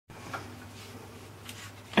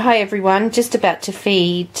Hi everyone, just about to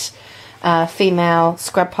feed female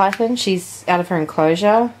scrub python. She's out of her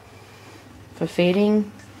enclosure for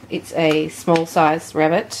feeding. It's a small size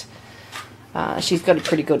rabbit. She's got a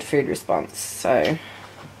pretty good food response, so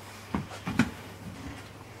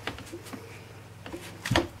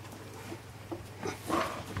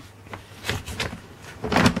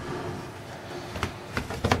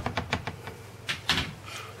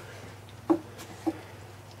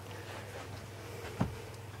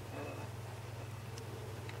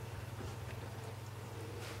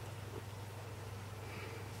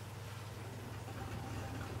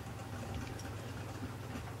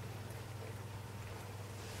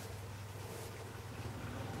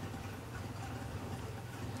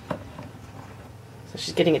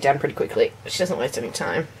she's getting it down pretty quickly. She doesn't waste any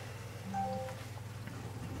time.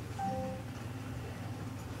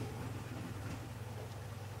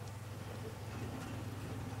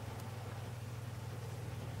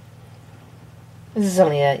 This is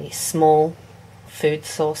only a small food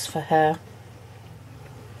source for her.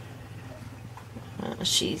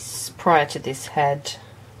 She's, prior to this, had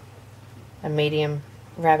a medium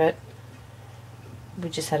rabbit. We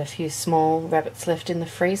just had a few small rabbits left in the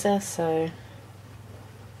freezer, so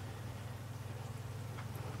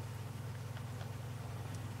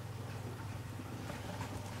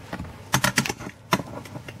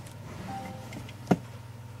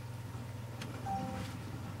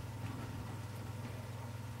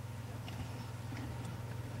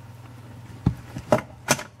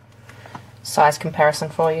size comparison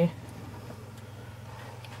for you.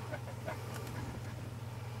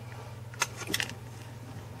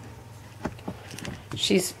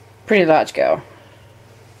 She's a pretty large girl.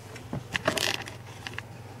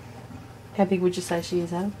 How big would you say she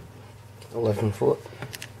is, Adam? 11 foot.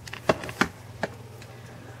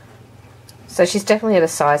 So she's definitely at a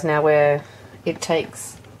size now where it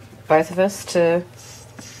takes both of us to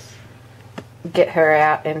get her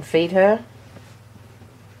out and feed her.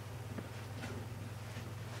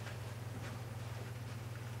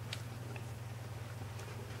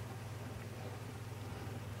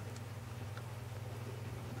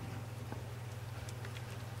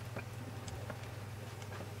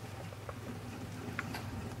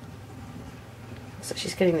 So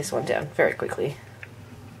she's getting this one down very quickly.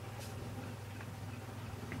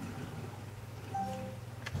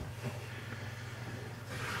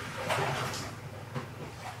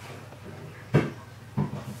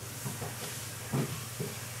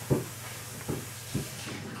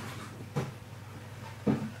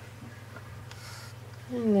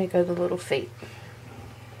 And there go the little feet.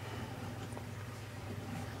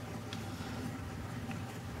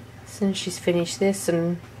 As soon as she's finished this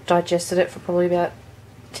and digested it for probably about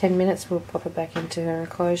 10 minutes, we'll pop it back into her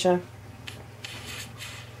enclosure.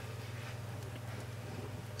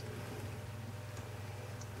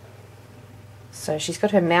 So she's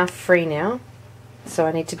got her mouth free now, so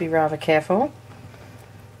I need to be rather careful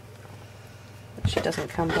that she doesn't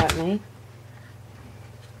come bite me.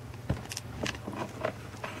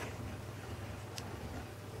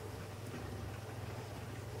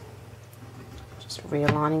 Just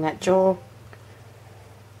realigning that jaw.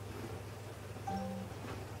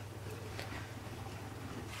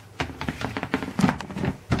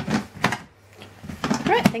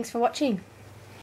 Alright, thanks for watching.